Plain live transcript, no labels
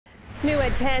New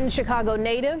at 10, Chicago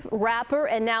native, rapper,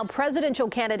 and now presidential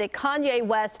candidate Kanye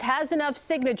West has enough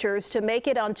signatures to make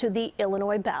it onto the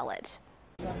Illinois ballot.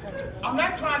 I'm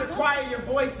not trying to quiet your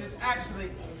voices, actually,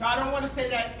 so I don't want to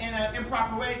say that in an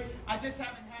improper way. I just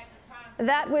haven't had the time.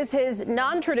 That was his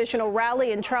non-traditional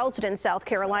rally in Charleston, South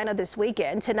Carolina this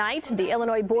weekend. Tonight, the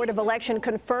Illinois Board of Election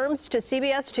confirms to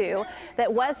CBS 2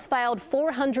 that West filed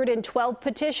 412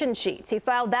 petition sheets. He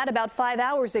filed that about 5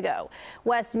 hours ago.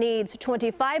 West needs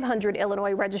 2,500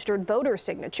 Illinois registered voter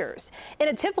signatures. In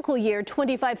a typical year,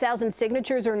 25,000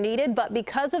 signatures are needed, but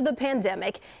because of the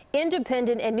pandemic,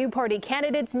 independent and new party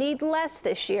candidates need less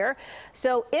this year.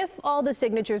 So if all the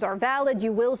signatures are valid,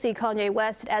 you will see Kanye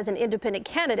West as an independent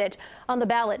candidate on the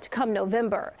ballot come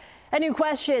November. And new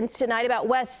questions tonight about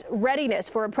West's readiness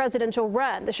for a presidential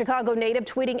run. The Chicago native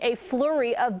tweeting a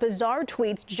flurry of bizarre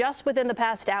tweets just within the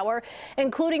past hour,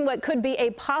 including what could be a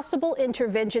possible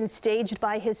intervention staged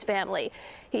by his family.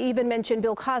 He even mentioned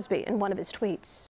Bill Cosby in one of his tweets.